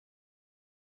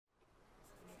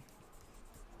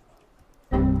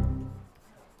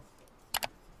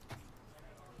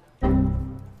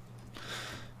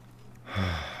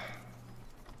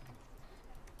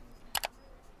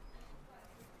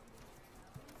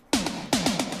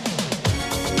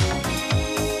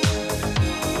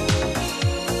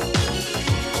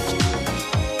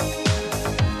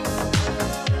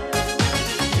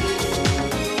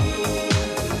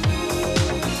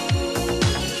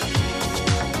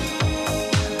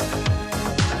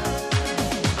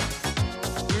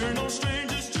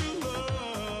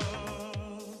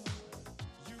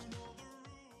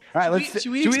All right,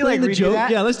 should we explain the joke?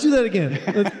 That? Yeah, let's do that again.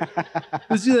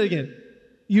 Let's do that again.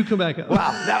 You come back up.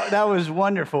 Wow, that was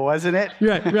wonderful, wasn't it?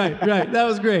 Right. That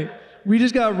was great. We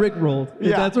just got rickrolled.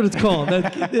 Yeah. That's what it's called.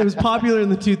 It was popular in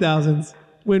the 2000s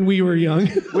when we were young.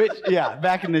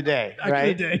 Back in the day, right? Back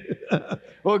in the day.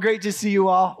 Well, great to see you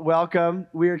all. Welcome.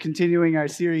 We are continuing our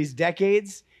series,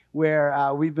 Decades,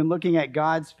 where we've been looking at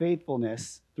God's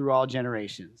faithfulness through all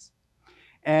generations.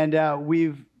 And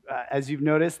as you've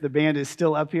noticed, the band is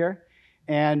still up here.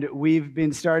 And we've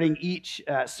been starting each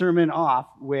sermon off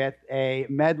with a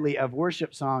medley of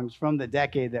worship songs from the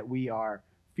decade that we are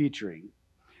featuring.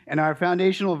 And our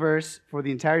foundational verse for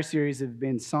the entire series has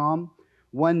been Psalm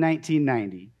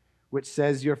 119:90, which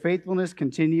says, "Your faithfulness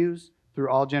continues through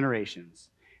all generations."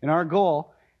 And our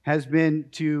goal has been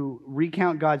to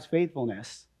recount God's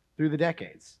faithfulness through the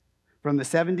decades, from the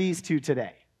 70s to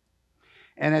today.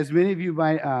 And as many of you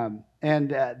might,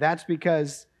 that's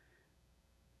because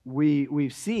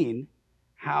we've seen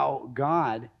how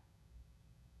God,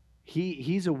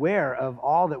 He's aware of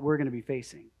all that we're going to be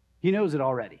facing. He knows it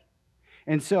already.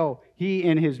 And so He,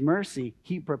 in His mercy,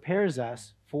 He prepares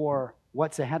us for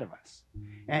what's ahead of us.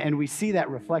 And we see that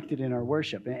reflected in our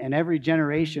worship. And every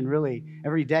generation, really,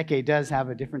 every decade does have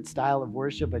a different style of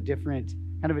worship, a different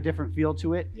feel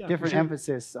to it, different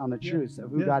emphasis on the truths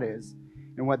of who God is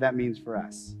and what that means for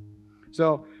us.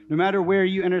 So no matter where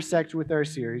you intersect with our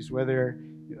series, whether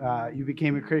you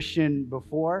became a Christian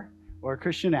before or a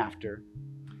Christian after,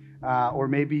 or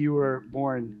maybe you were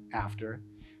born after,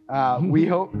 we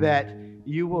hope that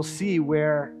you will see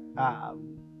where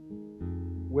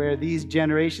these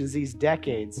generations, these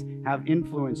decades have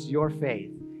influenced your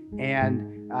faith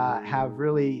and have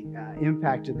really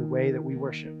impacted the way that we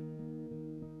worship.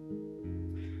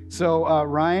 So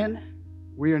Ryan,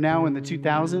 we are now in the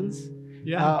 2000s.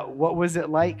 Yeah. What was it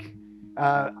like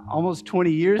almost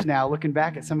 20 years now looking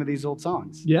back at some of these old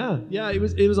songs? Yeah, it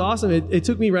was awesome. It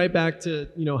took me right back to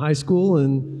high school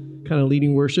and kind of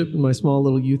leading worship in my small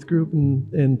little youth group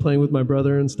and playing with my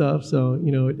brother and stuff. So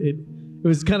it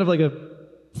was kind of like a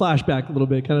flashback a little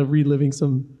bit, kind of reliving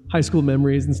some high school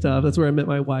memories and stuff. That's where I met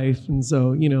my wife, and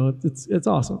so it's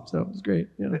awesome. So it was great.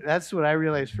 Yeah. That's what I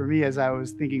realized for me as I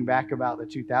was thinking back about the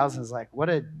 2000s. Like, what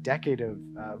a decade of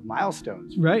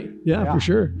milestones. Right. Yeah. For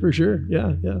sure.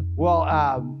 Yeah. Well,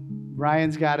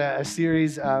 Ryan's got a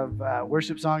series of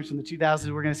worship songs from the 2000s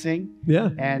we're going to sing. Yeah.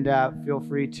 And feel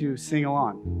free to sing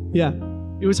along. Yeah.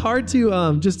 It was hard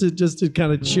to just to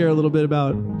kind of share a little bit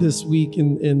about this week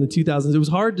in the 2000s. It was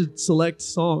hard to select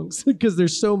songs because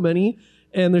there's so many,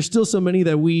 and there's still so many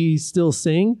that we still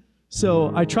sing.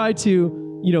 So I tried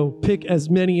to pick as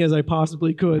many as I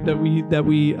possibly could that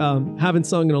we haven't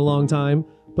sung in a long time,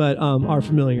 but are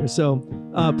familiar. So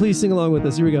please sing along with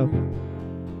us. Here we go.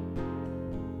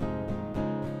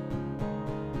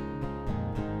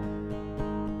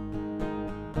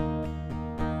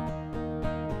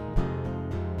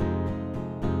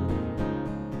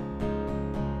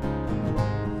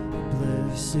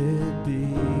 Blessed be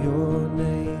your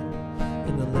name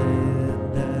in the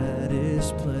land that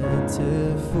is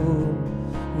plentiful,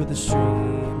 where the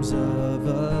streams of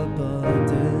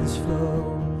abundance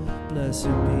flow. Blessed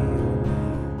be your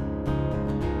name.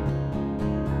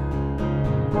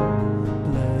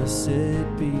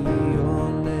 Blessed be your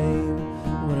name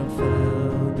when I'm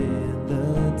found in the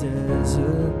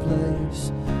desert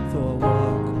place. Though I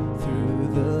walk through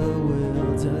the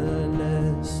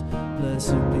wilderness,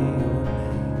 blessed be your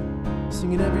name.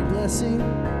 Singing every blessing,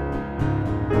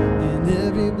 in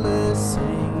every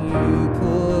blessing you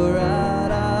pour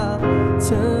out, I'll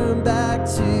turn back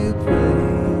to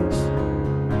praise.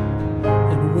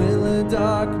 And when the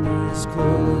darkness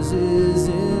closes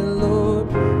in,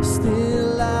 Lord,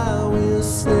 still I will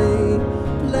say,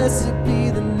 blessed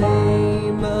be the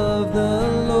name of the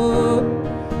Lord.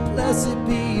 Blessed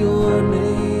be your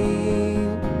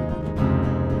name.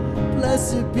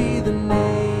 Blessed be the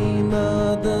name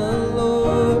of the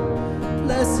Lord.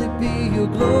 Blessed be your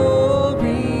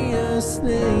glorious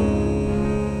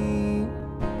name.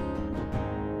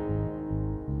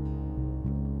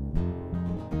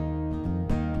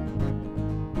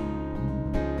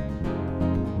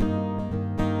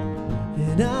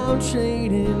 And I'm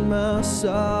trading my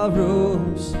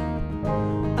sorrows,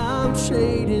 I'm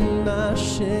trading my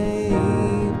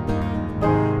shame,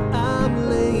 I'm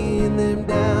laying them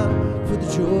down for the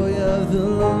joy of the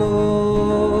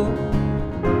Lord.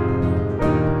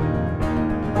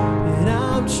 And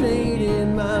I'm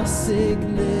trading my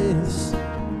sickness,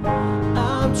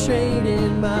 I'm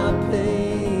trading my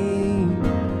pain,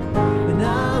 and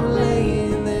I'm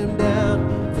laying them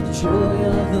down for the joy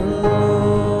of the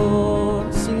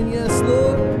Lord. Singing yes,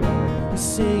 Lord, we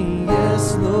sing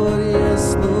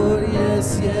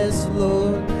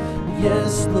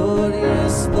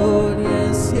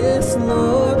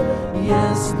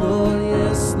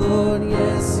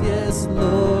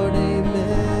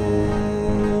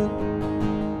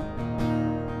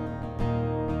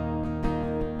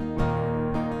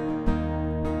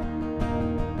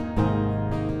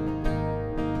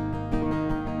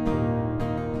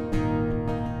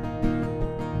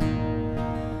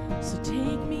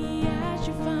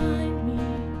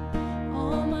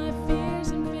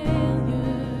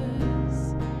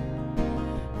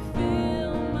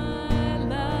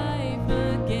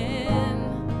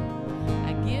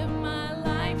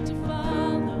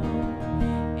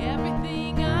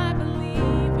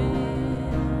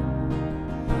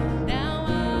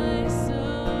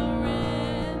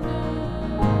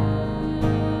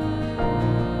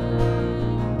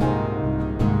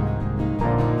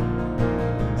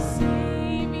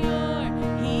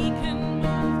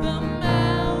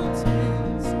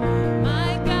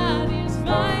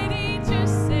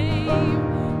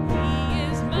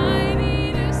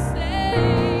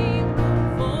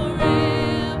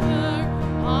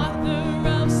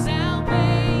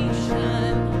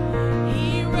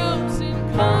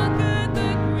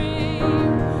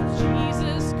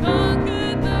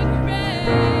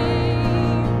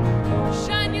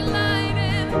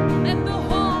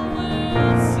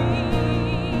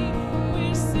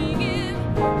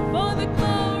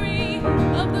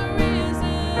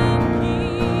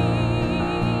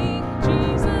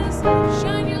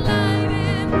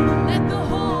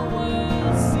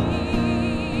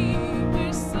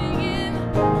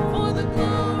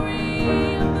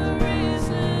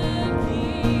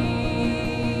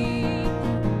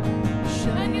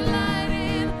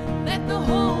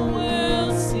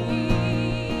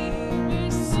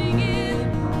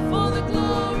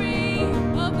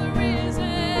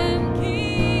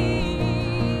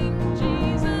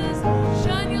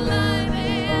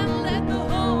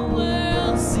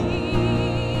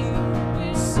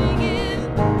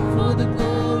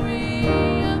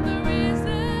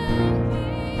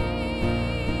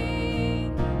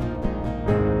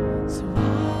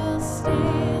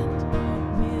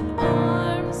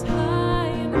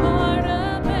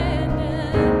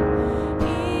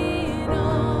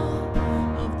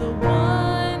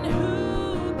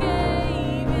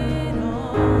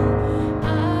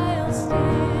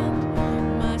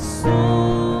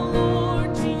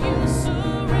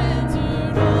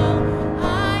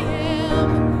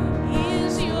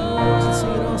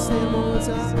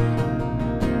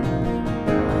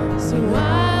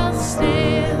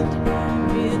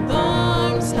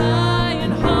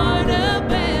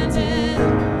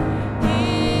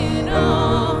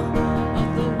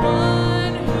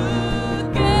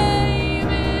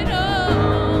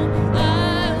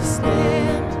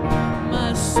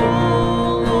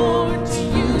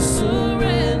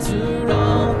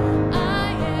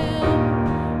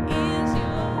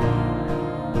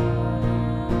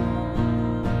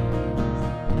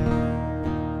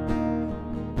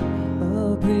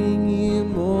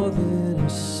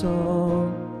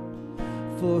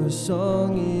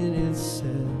in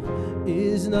itself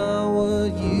is not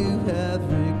what you have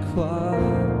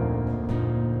required.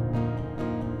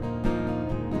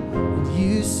 And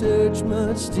you search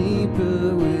much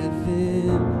deeper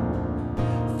within.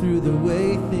 Through the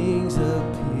way things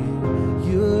appear,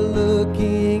 you're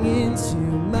looking into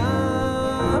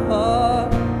my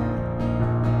heart.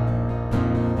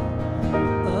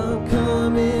 I'm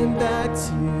coming back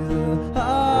to the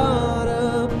heart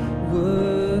of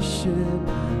worship,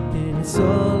 and it's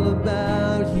all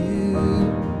about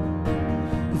you.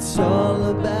 It's all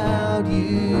about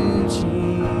you,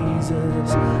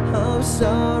 Jesus. I'm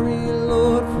sorry,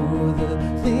 Lord, for the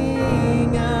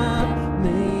thing I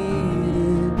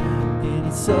made.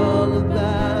 It's all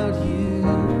about you.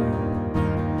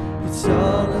 It's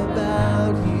all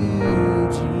about you,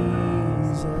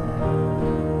 Jesus.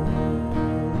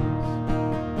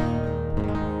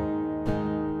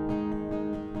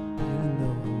 Even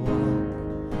though I walk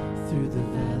through the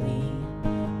valley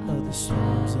of the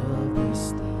storms of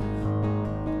this life,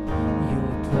 your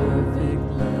perfect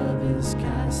love is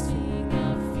casting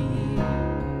out fear.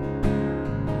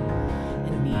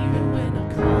 And even when I'm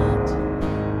caught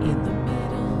in the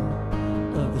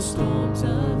middle of the storms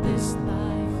of this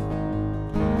life,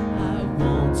 I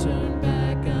won't turn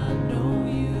back. I know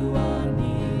you are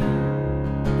near.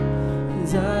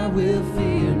 'Cause I will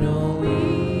fear no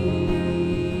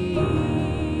evil,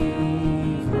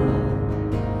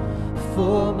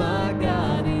 for my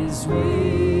God is with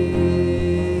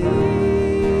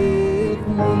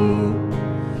me.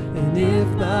 And if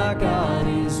my God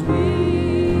is with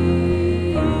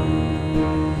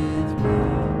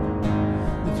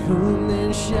whom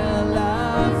then shall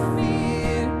I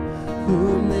fear?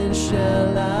 Whom then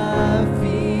shall I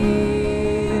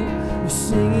fear? We're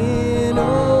singing,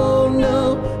 oh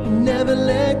no, you never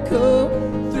let go.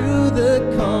 Through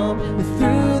the calm and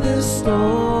through the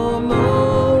storm,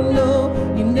 oh no,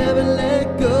 you never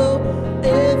let go.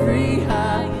 Every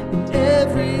high and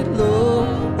every low,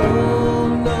 oh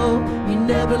no, you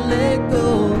never let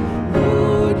go.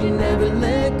 Lord, you never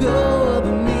let go of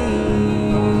me.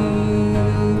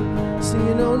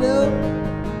 Singing, oh no.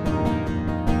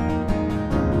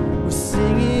 We're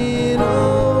singing,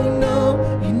 oh no,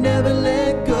 you never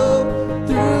let go.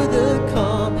 Through the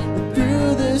calm and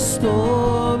through the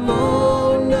storm,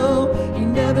 oh no, you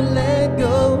never let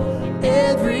go.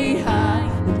 Every high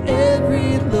and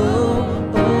every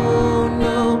low, oh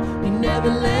no, you never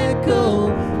let go.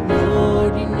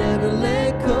 Lord, you never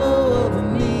let go of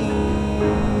me.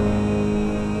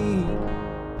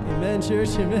 Amen,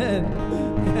 church, amen.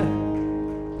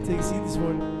 Take a seat this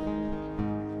morning.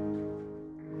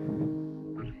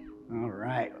 All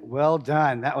right. Well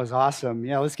done. That was awesome.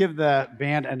 Yeah, let's give the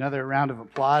band another round of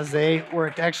applause. They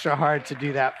worked extra hard to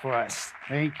do that for us.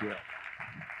 Thank you.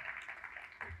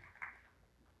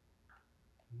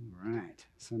 All right.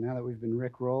 So now that we've been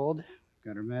rickrolled,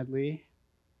 got our medley.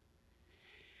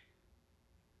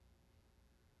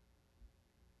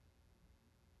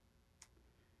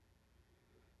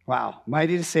 Wow.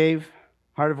 Mighty to save,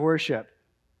 heart of worship.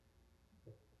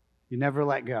 You never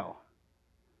let go.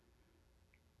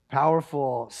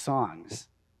 Powerful songs.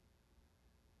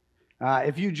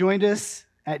 If you joined us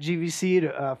at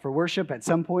GVC for worship at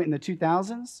some point in the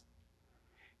 2000s,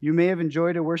 you may have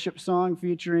enjoyed a worship song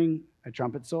featuring a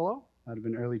trumpet solo, that would have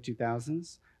been early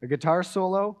 2000s, a guitar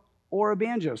solo, or a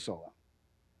banjo solo.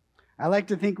 I like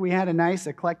to think we had a nice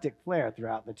eclectic flair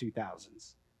throughout the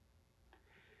 2000s.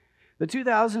 The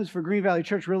 2000s for Green Valley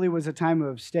Church really was a time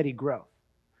of steady growth.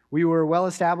 We were well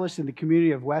established in the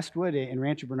community of Westwood in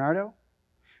Rancho Bernardo.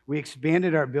 We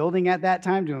expanded our building at that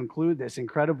time to include this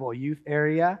incredible youth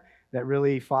area that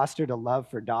really fostered a love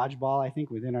for dodgeball, I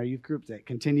think, within our youth group that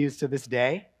continues to this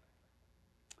day.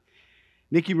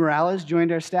 Nikki Morales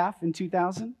joined our staff in the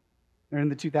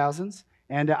 2000s,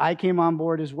 and I came on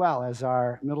board as well as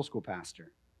our middle school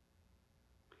pastor.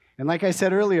 And like I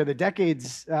said earlier, the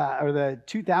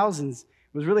 2000s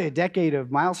was really a decade of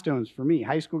milestones for me: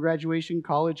 high school graduation,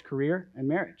 college, career, and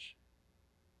marriage.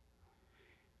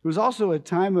 It was also a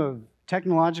time of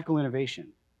technological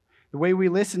innovation. The way we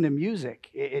listen to music,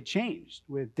 it changed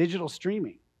with digital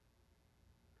streaming.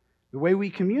 The way we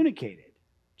communicated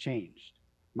changed.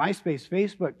 MySpace,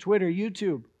 Facebook, Twitter,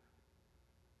 YouTube,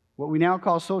 what we now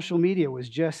call social media, was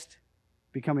just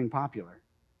becoming popular.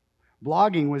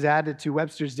 Blogging was added to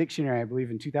Webster's Dictionary, I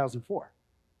believe, in 2004.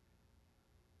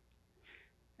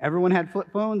 Everyone had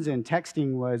flip phones, and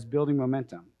texting was building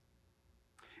momentum.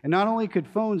 And not only could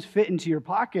phones fit into your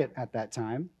pocket at that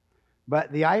time,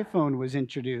 but the iPhone was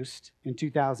introduced in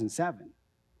 2007,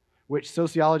 which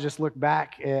sociologists look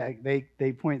back,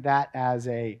 they point that as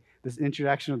this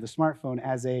introduction of the smartphone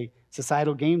as a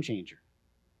societal game changer.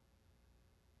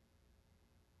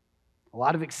 A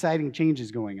lot of exciting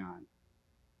changes going on.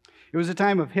 It was a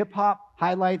time of hip-hop,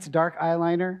 highlights, dark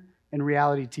eyeliner, and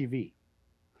reality TV.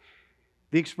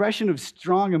 The expression of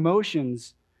strong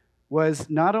emotions was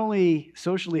not only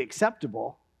socially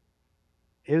acceptable,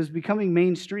 it was becoming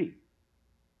mainstream.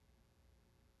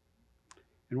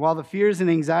 And while the fears and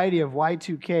anxiety of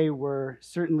Y2K were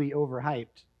certainly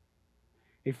overhyped,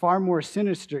 a far more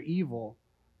sinister evil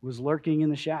was lurking in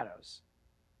the shadows.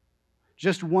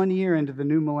 Just 1 year into the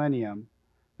new millennium,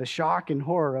 the shock and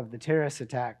horror of the terrorist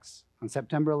attacks on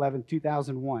September 11,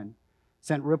 2001,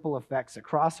 sent ripple effects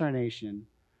across our nation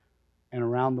and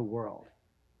around the world,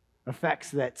 effects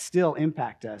that still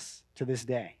impact us to this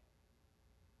day.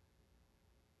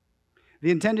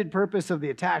 The intended purpose of the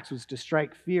attacks was to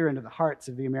strike fear into the hearts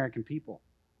of the American people.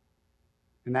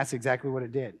 And that's exactly what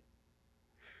it did.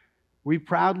 We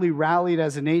proudly rallied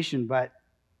as a nation, but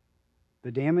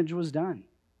the damage was done.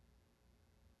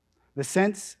 The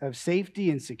sense of safety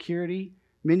and security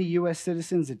many U.S.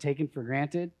 citizens had taken for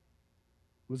granted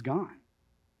was gone.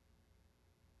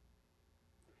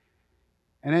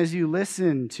 And as you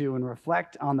listen to and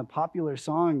reflect on the popular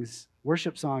songs,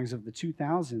 worship songs of the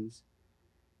 2000s,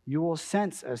 you will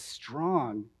sense a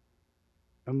strong,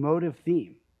 emotive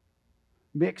theme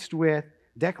mixed with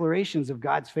declarations of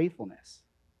God's faithfulness.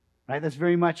 Right? That's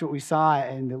very much what we saw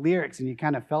in the lyrics, and you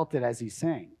kind of felt it as he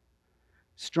sang.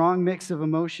 Strong mix of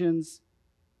emotions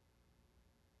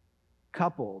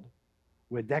coupled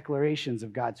with declarations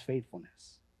of God's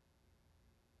faithfulness.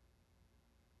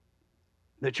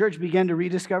 The church began to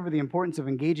rediscover the importance of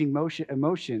engaging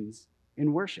emotions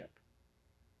in worship,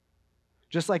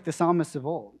 just like the psalmists of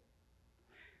old.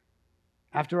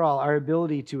 After all, our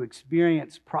ability to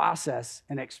experience, process,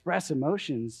 and express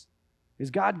emotions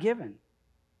is God-given.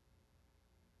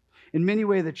 In many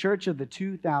ways, the church of the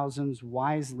 2000s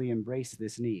wisely embraced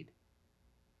this need.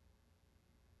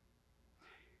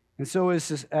 And so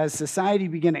as society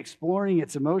began exploring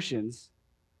its emotions,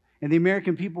 and the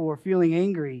American people were feeling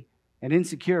angry and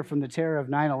insecure from the terror of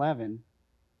 9/11,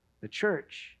 the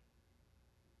church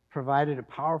provided a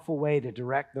powerful way to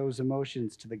direct those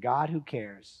emotions to the God who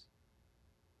cares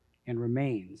and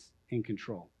remains in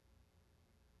control.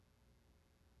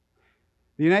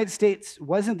 The United States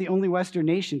wasn't the only Western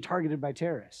nation targeted by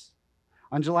terrorists.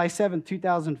 On July 7,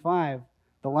 2005,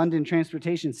 the London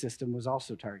transportation system was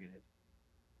also targeted,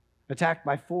 attacked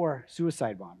by 4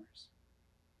 suicide bombers.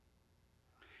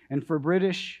 And for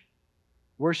British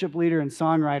worship leader and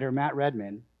songwriter Matt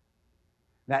Redman,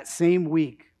 that same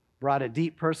week brought a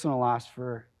deep personal loss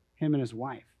for him and his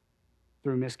wife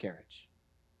through miscarriage.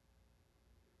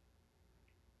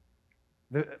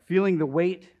 Feeling the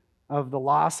weight of the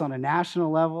loss on a national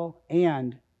level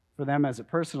and for them as a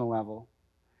personal level,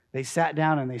 they sat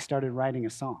down and they started writing a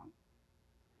song.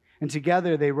 And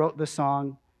together they wrote the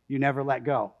song, You Never Let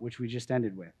Go, which we just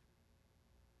ended with.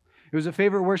 It was a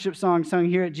favorite worship song sung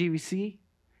here at GVC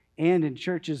and in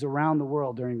churches around the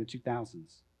world during the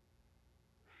 2000s.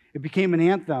 It became an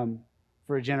anthem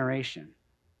for a generation.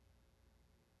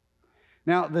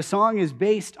 Now, the song is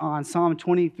based on Psalm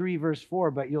 23, verse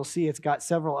 4, but you'll see it's got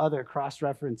several other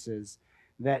cross-references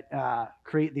that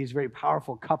create these very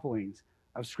powerful couplings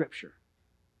of Scripture.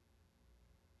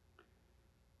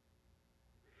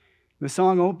 The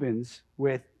song opens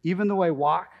with, Even though I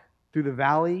walk through the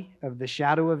valley of the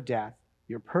shadow of death,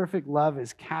 your perfect love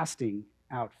is casting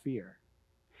out fear.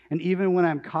 And even when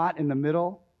I'm caught in the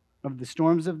middle of the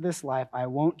storms of this life, I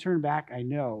won't turn back. I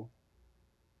know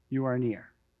you are near.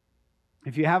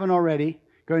 If you haven't already,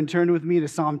 go ahead and turn with me to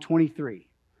Psalm 23.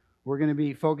 We're going to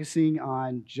be focusing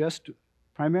on just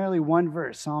primarily one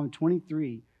verse, Psalm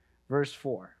 23, verse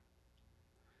 4.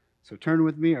 So turn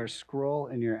with me or scroll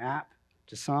in your app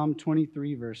to Psalm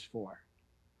 23, verse 4.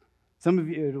 Some of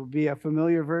you, it'll be a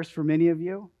familiar verse for many of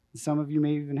you, and some of you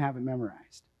may even have it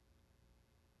memorized.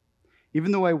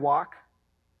 Even though I walk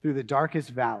through the darkest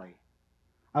valley,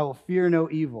 I will fear no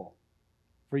evil,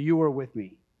 for you are with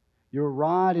me. Your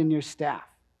rod and your staff,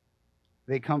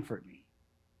 they comfort me.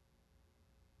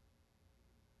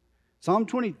 Psalm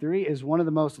 23 is one of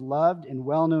the most loved and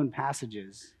well-known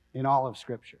passages in all of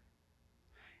Scripture.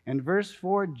 And verse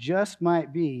 4 just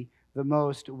might be the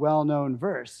most well-known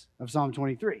verse of Psalm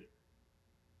 23.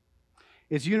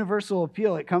 Its universal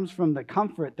appeal, it comes from the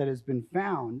comfort that has been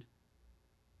found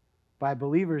by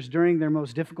believers during their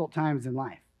most difficult times in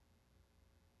life.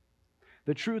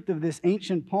 The truth of this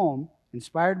ancient poem,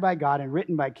 inspired by God and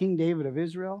written by King David of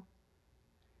Israel,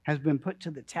 has been put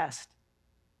to the test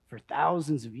for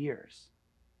thousands of years.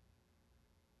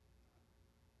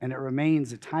 And it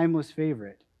remains a timeless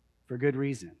favorite for good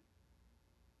reason.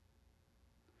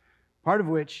 Part of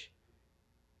which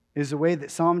is the way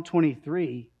that Psalm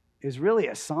 23 is really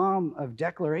a psalm of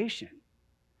declaration.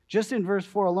 Just in verse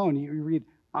 4 alone, you read,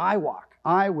 I walk,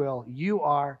 I will, you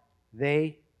are,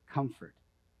 they comfort.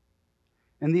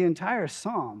 And the entire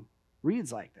psalm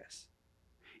reads like this.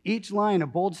 Each line a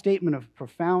bold statement of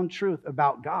profound truth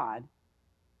about God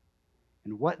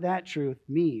and what that truth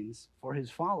means for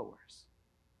his followers.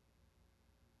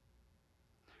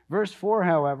 Verse 4,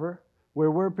 however,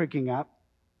 where we're picking up,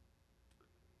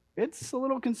 it's a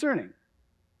little concerning.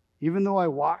 Even though I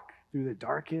walk through the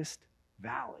darkest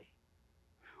valley.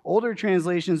 Older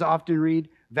translations often read,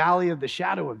 valley of the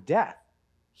shadow of death.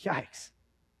 Yikes.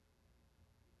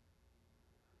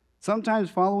 Sometimes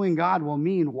following God will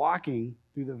mean walking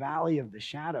through the valley of the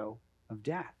shadow of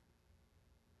death.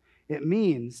 It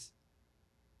means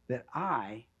that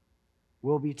I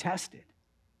will be tested.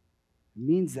 It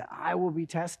means that I will be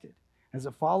tested. As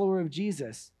a follower of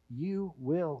Jesus, you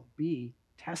will be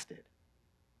tested.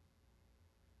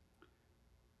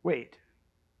 Wait,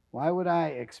 why would I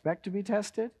expect to be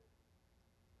tested?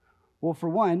 Well, for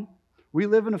one, we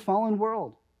live in a fallen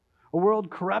world, a world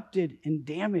corrupted and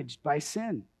damaged by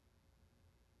sin,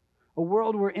 a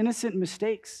world where innocent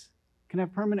mistakes can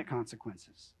have permanent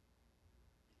consequences,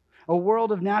 a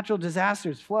world of natural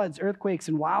disasters, floods, earthquakes,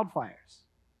 and wildfires.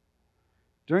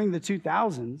 During the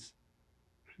 2000s,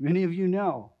 many of you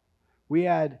know, we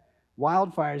had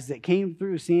wildfires that came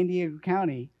through San Diego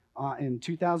County in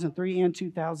 2003 and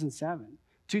 2007.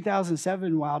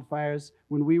 2007 wildfires,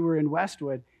 when we were in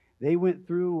Westwood, they went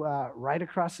through right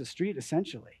across the street,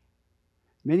 essentially.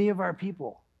 Many of our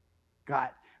people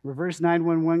got reverse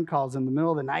 911 calls in the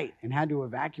middle of the night and had to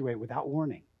evacuate without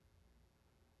warning.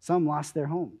 Some lost their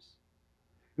homes.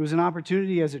 It was an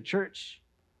opportunity as a church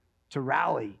to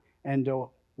rally and to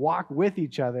walk with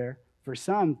each other for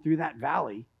some through that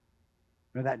valley,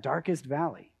 or that darkest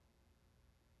valley.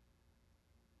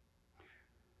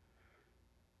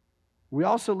 We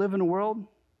also live in a world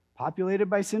populated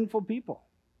by sinful people.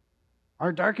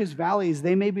 Our darkest valleys,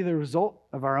 they may be the result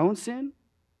of our own sin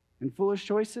and foolish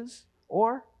choices,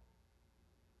 or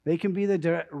they can be the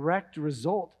direct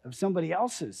result of somebody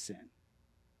else's sin,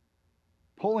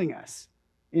 pulling us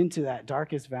into that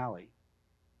darkest valley.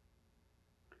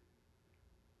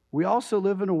 We also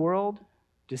live in a world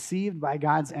deceived by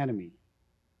God's enemy,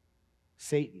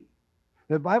 Satan.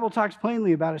 The Bible talks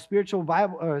plainly about a spiritual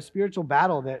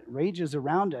battle that rages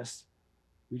around us.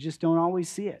 We just don't always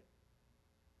see it.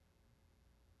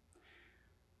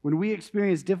 When we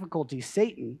experience difficulty,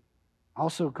 Satan,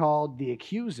 also called the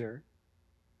accuser,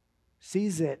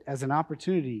 sees it as an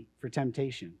opportunity for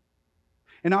temptation,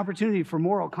 an opportunity for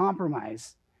moral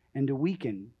compromise and to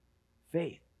weaken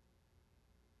faith.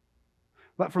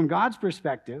 But from God's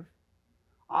perspective,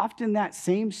 often that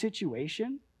same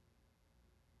situation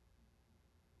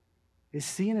is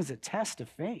seen as a test of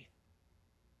faith,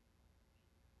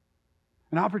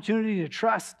 an opportunity to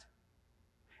trust,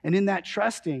 and in that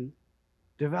trusting,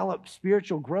 develop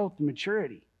spiritual growth and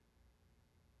maturity.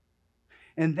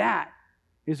 And that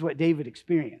is what David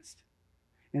experienced,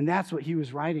 and that's what he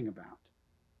was writing about.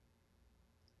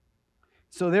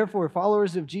 So therefore,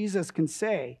 followers of Jesus can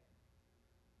say,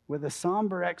 with a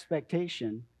somber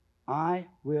expectation, I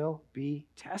will be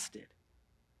tested.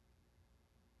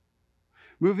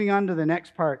 Moving on to the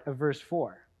next part of verse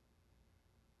 4.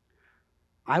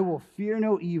 I will fear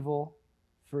no evil,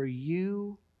 for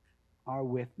you are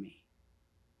with me.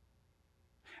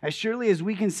 As surely as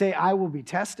we can say, I will be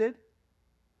tested,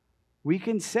 we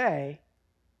can say,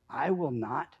 I will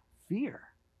not fear.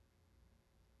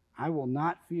 I will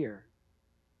not fear.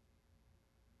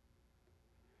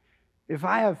 If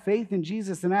I have faith in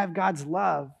Jesus, then I have God's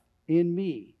love in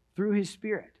me through his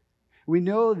Spirit. We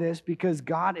know this because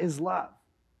God is love.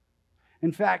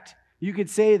 In fact, you could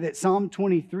say that Psalm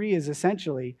 23 is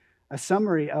essentially a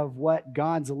summary of what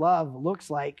God's love looks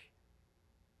like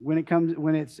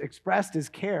when it's expressed as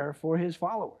care for his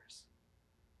followers.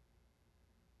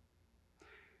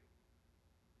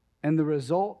 And the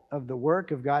result of the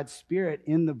work of God's Spirit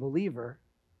in the believer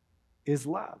is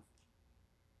love.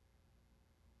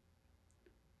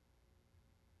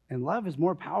 And love is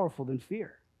more powerful than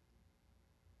fear.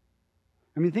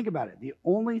 I mean, think about it. The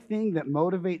only thing that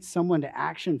motivates someone to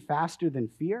action faster than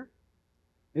fear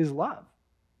is love.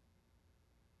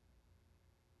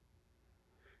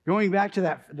 Going back to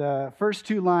the first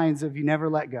two lines of You Never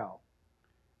Let Go,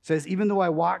 it says, even though I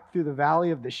walk through the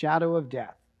valley of the shadow of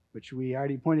death, which we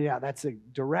already pointed out, that's a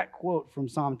direct quote from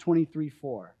Psalm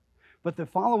 23:4. But the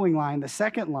following line, the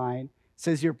second line,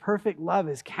 says, your perfect love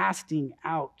is casting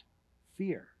out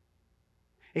fear.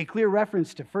 A clear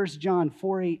reference to 1 John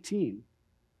 4:18,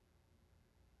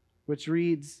 which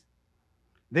reads,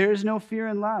 "There is no fear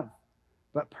in love,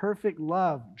 but perfect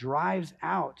love drives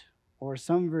out," or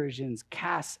some versions,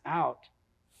 casts out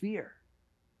fear.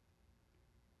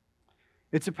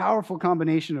 It's a powerful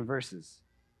combination of verses.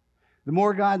 The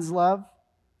more God's love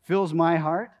fills my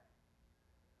heart,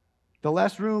 the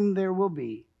less room there will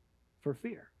be for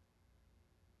fear.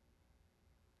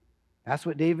 That's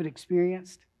what David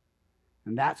experienced,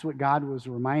 and that's what God was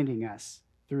reminding us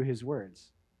through his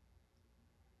words.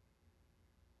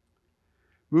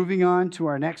 Moving on to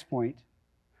our next point,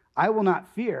 I will not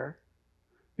fear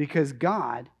because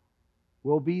God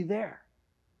will be there.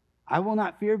 I will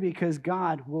not fear because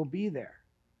God will be there.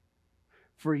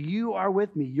 For you are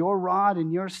with me, your rod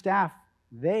and your staff,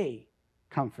 they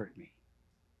comfort me.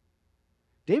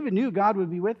 David knew God would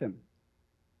be with him.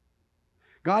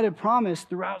 God had promised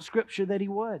throughout Scripture that he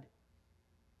would.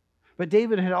 But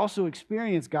David had also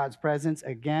experienced God's presence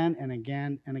again and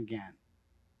again and again.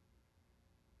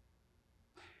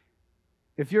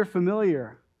 If you're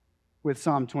familiar with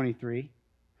Psalm 23,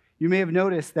 you may have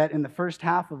noticed that in the first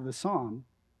half of the psalm,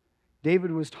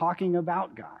 David was talking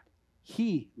about God.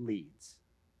 He leads.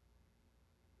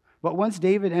 But once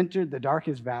David entered the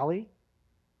darkest valley,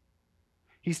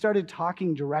 he started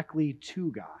talking directly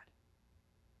to God.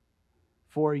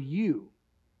 For you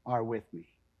are with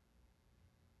me.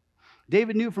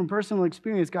 David knew from personal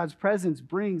experience God's presence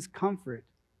brings comfort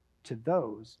to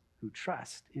those who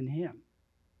trust in him.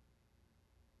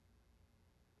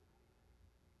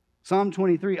 Psalm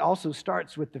 23 also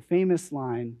starts with the famous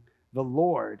line, "The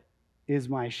Lord is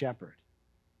my shepherd."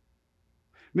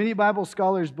 Many Bible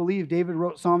scholars believe David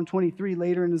wrote Psalm 23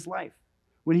 later in his life,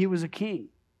 when he was a king.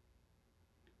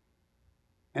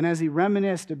 And as he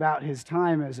reminisced about his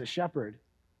time as a shepherd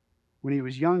when he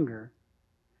was younger,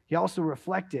 he also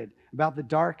reflected about the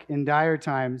dark and dire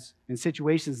times and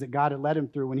situations that God had led him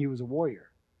through when he was a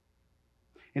warrior.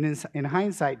 And in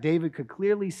hindsight, David could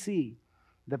clearly see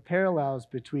the parallels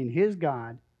between his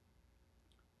God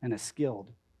and a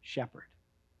skilled shepherd.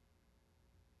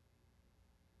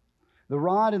 The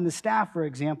rod and the staff, for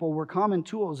example, were common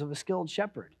tools of a skilled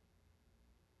shepherd.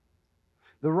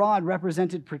 The rod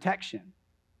represented protection.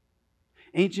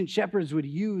 Ancient shepherds would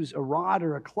use a rod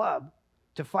or a club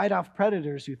to fight off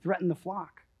predators who threatened the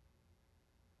flock.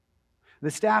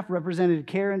 The staff represented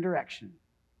care and direction.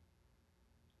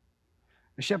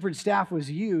 A shepherd's staff was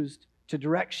used to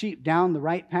direct sheep down the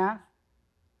right path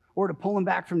or to pull them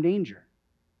back from danger.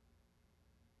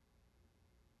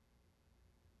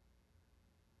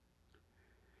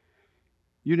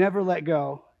 You Never Let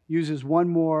Go uses one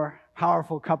more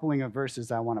powerful coupling of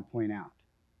verses I want to point out.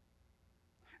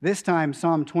 This time,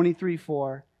 Psalm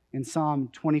 23:4 and Psalm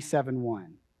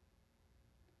 27:1.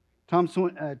 Psalm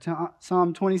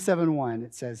 27:1,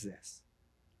 it says this: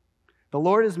 "The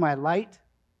Lord is my light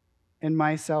and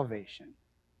my salvation.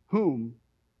 Whom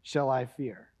shall I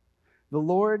fear? The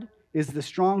Lord is the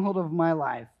stronghold of my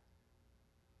life.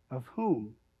 Of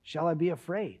whom shall I be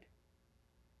afraid?"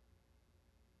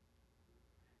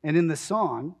 And in the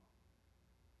song,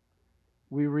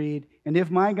 we read, "And if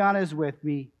my God is with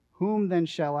me, whom then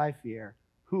shall I fear?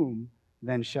 Whom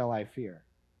then shall I fear?"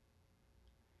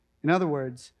 In other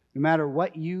words, no matter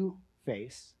what you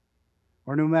face,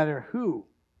 or no matter who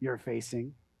you're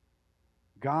facing,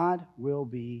 God will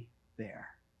be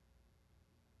there.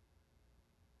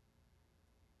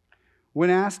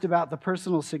 When asked about the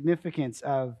personal significance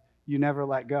of You Never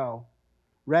Let Go,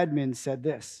 Redmond said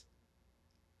this: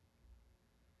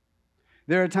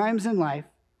 "There are times in life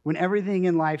when everything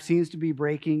in life seems to be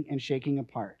breaking and shaking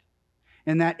apart.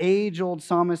 And that age-old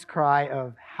psalmist cry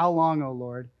of, 'How long, O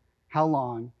Lord, how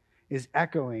long?' is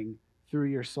echoing through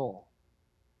your soul."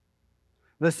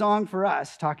 The song for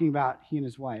us, talking about he and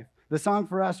his wife, the song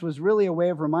for us was really a way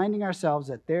of reminding ourselves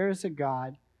that there is a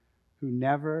God who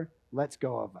never lets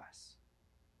go of us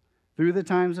through the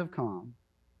times of calm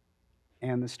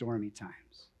and the stormy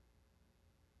times.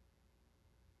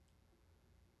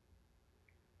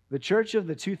 The church of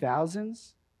the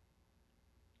 2000s,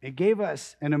 it gave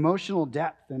us an emotional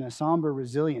depth and a somber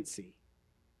resiliency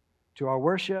to our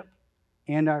worship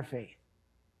and our faith.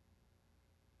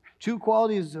 Two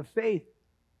qualities of faith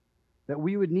that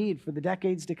we would need for the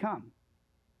decades to come.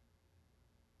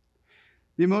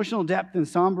 The emotional depth and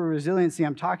somber resiliency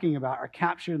I'm talking about are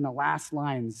captured in the last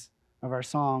lines of our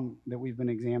song that we've been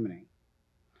examining.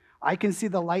 "I can see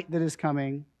the light that is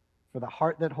coming for the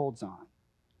heart that holds on.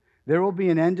 There will be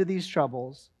an end to these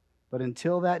troubles, but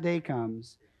until that day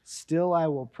comes, still I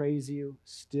will praise you,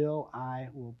 still I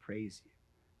will praise you."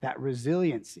 That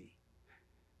resiliency,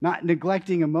 not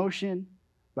neglecting emotion,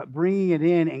 but bringing it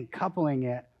in and coupling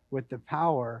it with the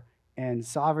power and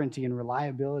sovereignty and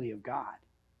reliability of God.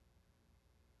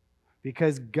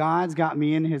 Because God's got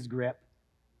me in his grip,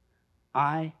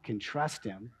 I can trust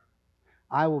him.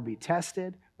 I will be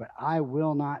tested, but I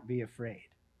will not be afraid.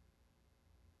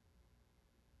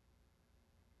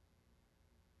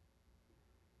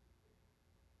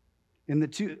 In the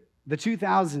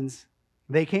 2000s,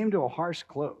 they came to a harsh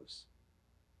close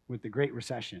with the Great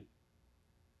Recession.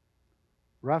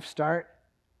 Rough start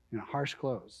and a harsh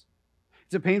close.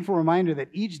 It's a painful reminder that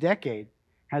each decade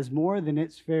has more than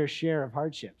its fair share of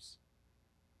hardships.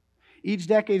 Each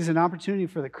decade is an opportunity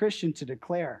for the Christian to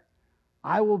declare,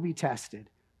 I will be tested.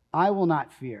 I will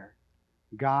not fear.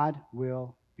 God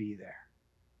will be there.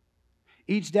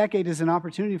 Each decade is an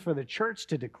opportunity for the church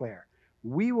to declare,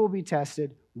 we will be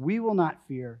tested. We will not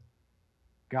fear.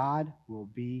 God will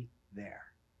be there.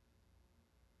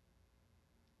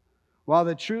 While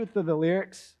the truth of the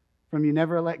lyrics from You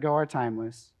Never Let Go are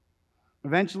timeless,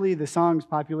 eventually the song's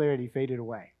popularity faded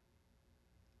away.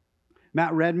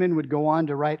 Matt Redman would go on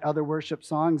to write other worship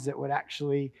songs that would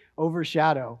actually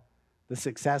overshadow the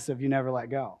success of You Never Let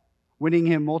Go, winning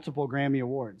him multiple Grammy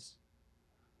Awards.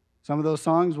 Some of those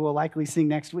songs we'll likely sing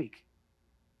next week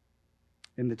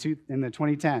in the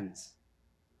 2010s.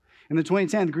 In the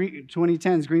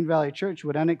 2010s, Green Valley Church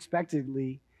would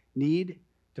unexpectedly need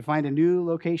to find a new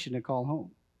location to call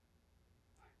home.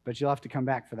 But you'll have to come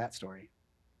back for that story.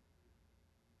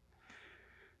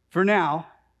 For now,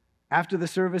 after the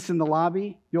service in the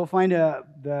lobby, you'll find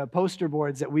the poster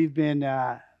boards that we've been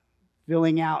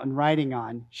filling out and writing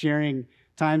on, sharing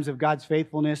times of God's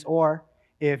faithfulness, or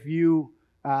if you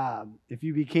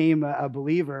became a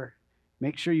believer,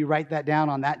 make sure you write that down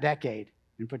on that decade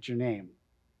and put your name.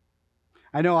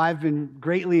 I know I've been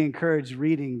greatly encouraged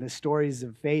reading the stories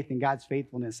of faith and God's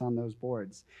faithfulness on those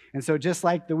boards. And so just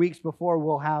like the weeks before,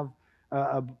 we'll have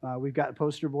we've got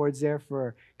poster boards there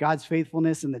for God's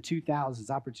faithfulness in the 2000s,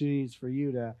 opportunities for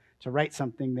you to write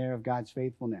something there of God's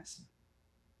faithfulness.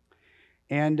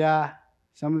 And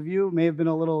some of you may have been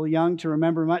a little young to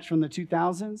remember much from the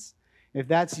 2000s. If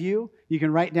that's you, you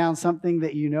can write down something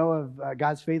that you know of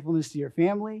God's faithfulness to your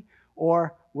family,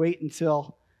 or wait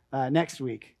until next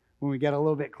week when we get a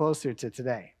little bit closer to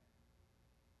today.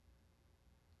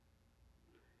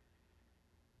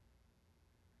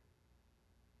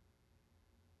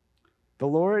 The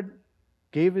Lord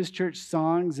gave his church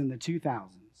songs in the 2000s.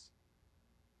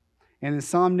 And in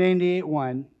Psalm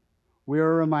 98:1, we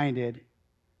are reminded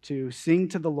to sing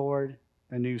to the Lord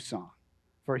a new song,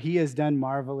 for he has done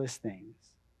marvelous things.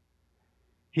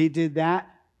 He did that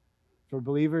for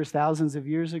believers thousands of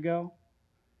years ago.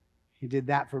 He did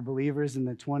that for believers in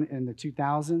the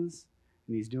 2000s,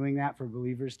 and he's doing that for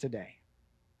believers today.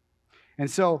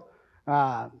 And so,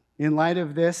 in light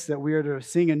of this, that we are to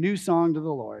sing a new song to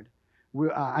the Lord,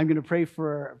 I'm going to pray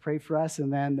for us,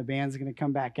 and then the band's going to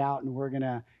come back out, and we're going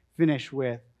to finish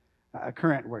with a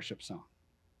current worship song.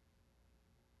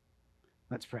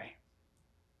 Let's pray.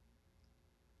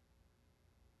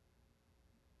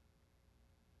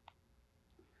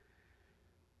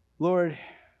 Lord,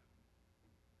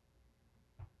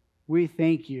 we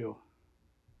thank you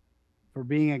for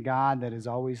being a God that is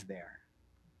always there.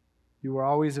 You are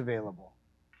always available.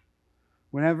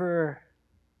 Whenever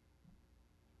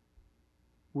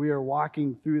we are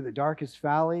walking through the darkest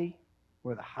valley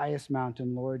or the highest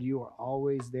mountain, Lord, you are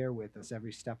always there with us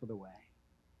every step of the way.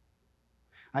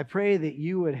 I pray that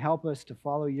you would help us to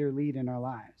follow your lead in our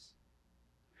lives.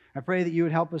 I pray that you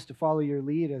would help us to follow your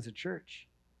lead as a church.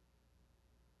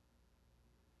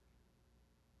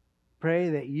 Pray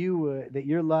that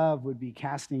your love would be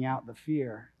casting out the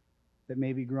fear that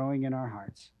may be growing in our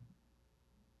hearts.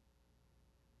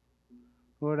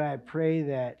 Lord, I pray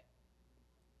that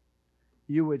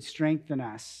you would strengthen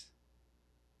us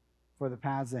for the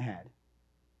paths ahead.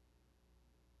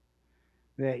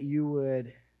 That you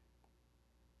would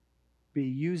be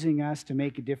using us to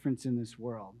make a difference in this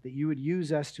world. That you would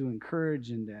use us to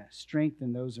encourage and to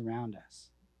strengthen those around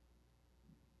us.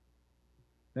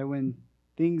 That when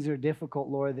things are difficult,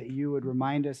 Lord, that you would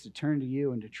remind us to turn to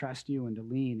you and to trust you and to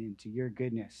lean into your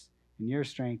goodness and your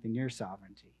strength and your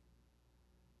sovereignty.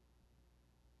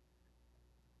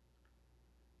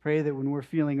 Pray that when we're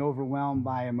feeling overwhelmed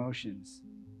by emotions,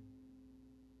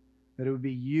 that it would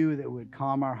be you that would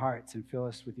calm our hearts and fill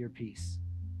us with your peace.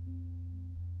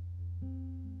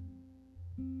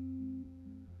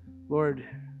 Lord,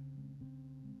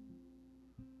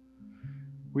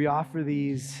 we offer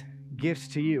these gifts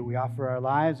to you. We offer our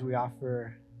lives. We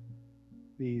offer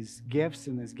these gifts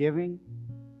and this giving.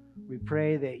 We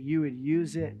pray that you would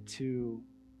use it to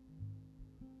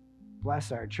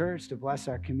bless our church, to bless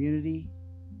our community,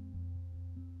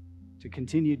 to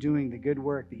continue doing the good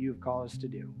work that you've called us to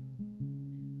do.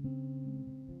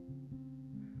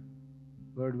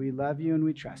 Lord, we love you and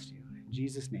we trust you. In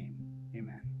Jesus' name,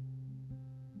 amen.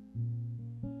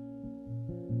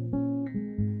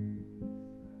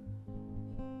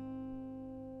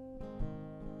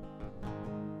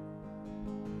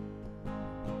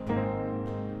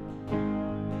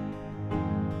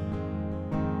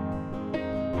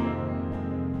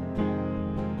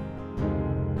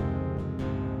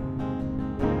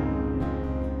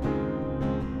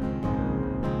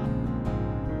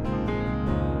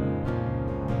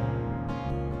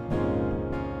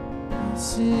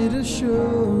 Blessed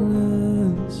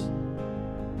assurance,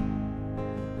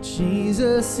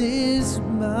 Jesus is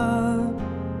mine.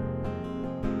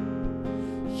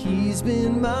 He's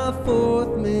been my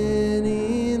fourth man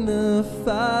in the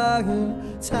fire,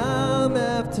 time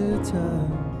after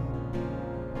time.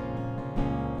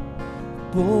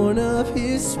 Born of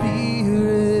his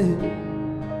spirit,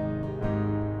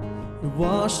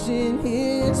 washed in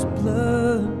his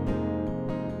blood.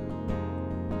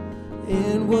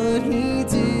 And what he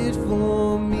did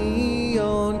for me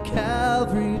on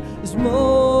Calvary is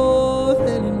more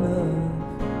than enough.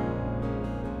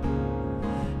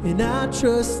 And I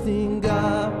trust in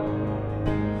God,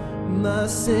 my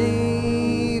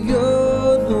Savior,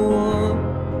 the one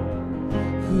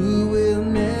who will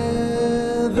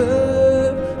never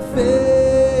fail.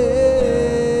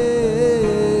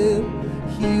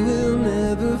 He will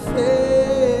never fail.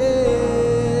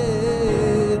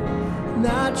 And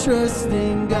I trust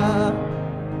in God,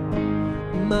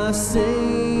 my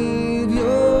Savior,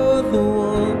 the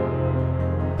one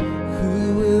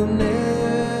who will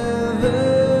never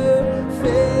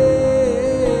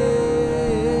fail.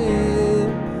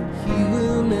 He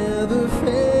will never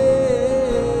fail.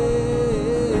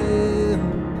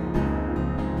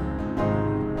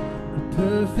 In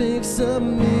perfect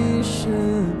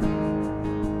submission,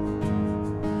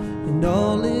 and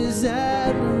all is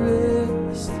at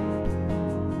rest.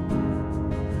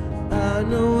 I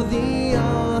know the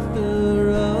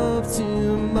author of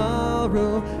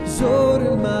tomorrow has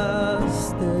ordered my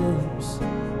steps.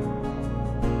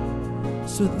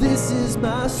 So this is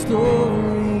my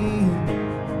story,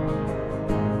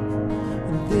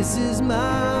 and this is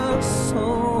my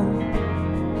song.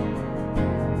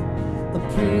 I'm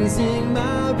praising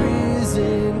my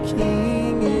risen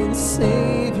King and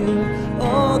Savior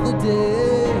all the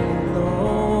day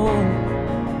long.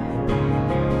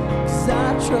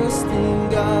 I trust in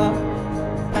God,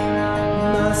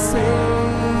 my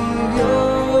Savior,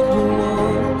 the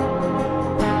one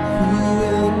who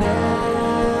will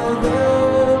never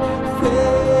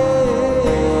fail.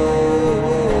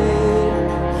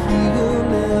 He will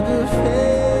never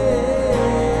fail.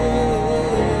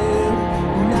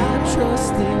 And I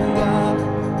trust in God,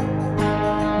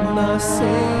 my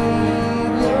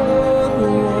Savior, the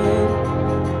one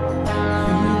who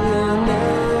will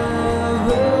never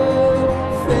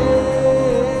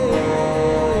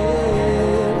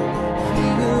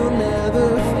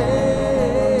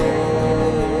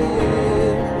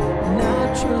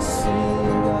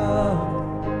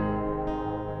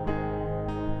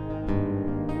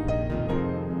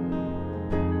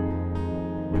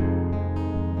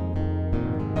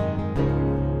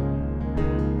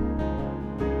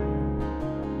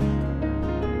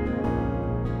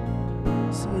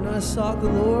sought the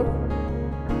Lord,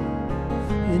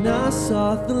 and I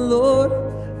sought the Lord,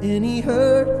 and he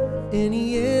heard, and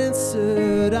he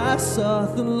answered. I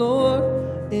sought the Lord,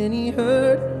 and he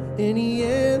heard, and he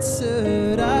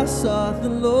answered. I sought the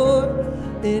Lord,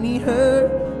 and he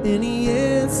heard, and he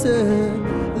answered.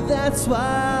 That's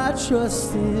why I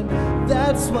trust him,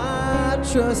 that's why I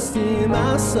trust him.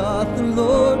 I sought the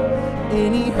Lord,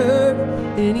 and he heard,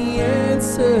 and he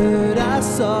answered. I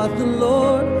sought the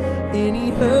Lord, and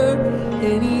he heard,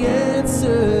 and he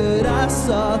answered. I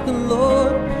sought the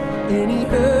Lord, and he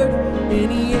heard,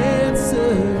 and he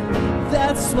answered.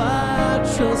 That's why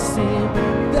I trust him,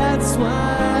 that's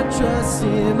why I trust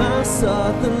him. I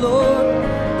sought the Lord,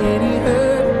 and he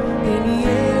heard, and he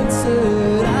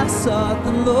answered. I sought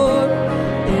the Lord,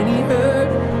 and he heard,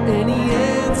 and he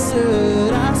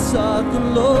answered. I sought the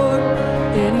Lord,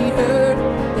 and he heard,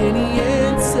 and he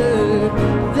answered.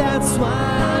 That's why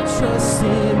I trust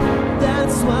him,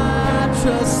 that's why I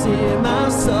trust him. I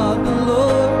sought the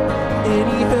Lord, and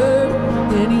he heard,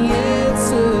 and he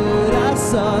answered. I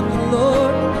sought the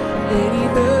Lord, and he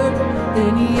heard,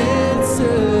 and he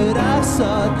answered. I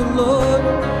sought the Lord,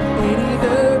 and he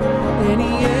heard, and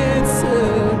he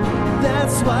answered.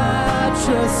 That's why I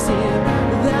trust him,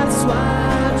 that's why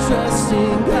I trust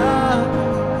in God,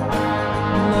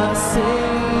 my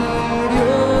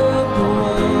Savior, the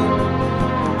one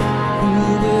who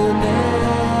will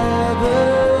never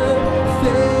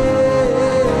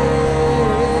fail.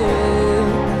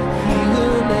 He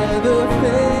will never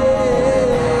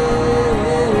fail.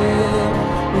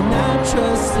 And I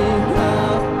trust in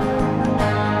God,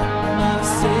 my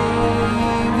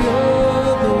Savior,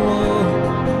 the one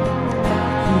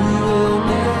who will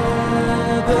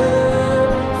never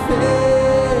fail.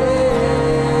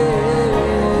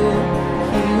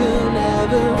 He will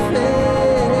never fail.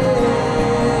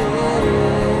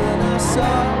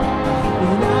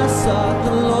 And I sought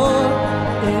the Lord,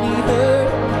 and He heard,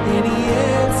 and He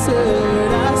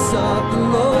answered. I sought the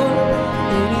Lord,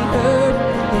 and He heard,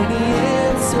 and He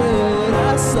answered.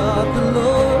 I sought the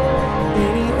Lord,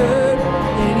 and He heard,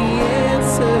 and He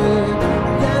answered.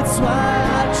 That's why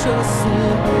I trust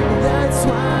Him. That's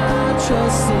why I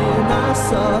trust Him. I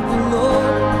sought the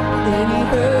Lord, and He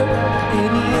heard,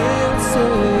 and He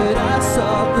answered. I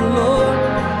sought the Lord,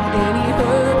 and He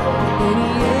heard, and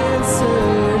He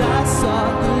answered. I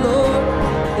sought the Lord,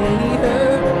 and He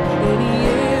heard, and He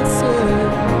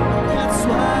answered. That's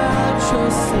why I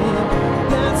trust Him.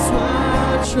 That's why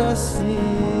I trust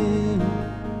Him.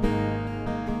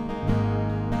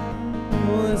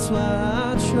 Oh, that's why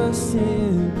I trust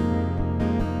Him.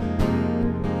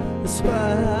 That's why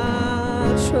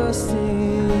I trust Him.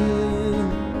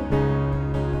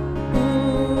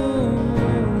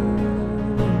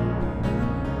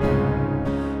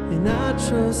 And I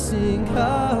trust in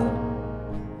God,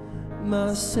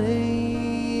 my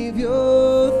Savior,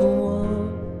 the one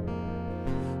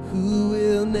who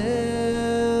will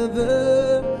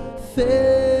never fail.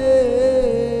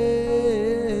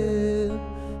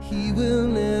 He will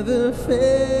never fail.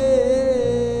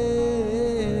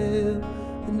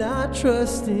 And I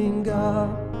trust in God,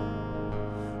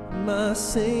 my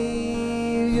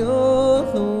Savior,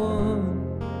 the one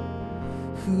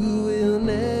who will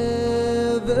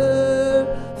never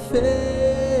fail.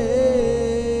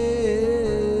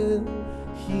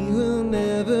 He will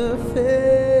never fail.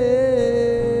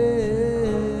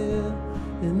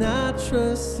 And I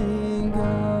trust in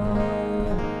God.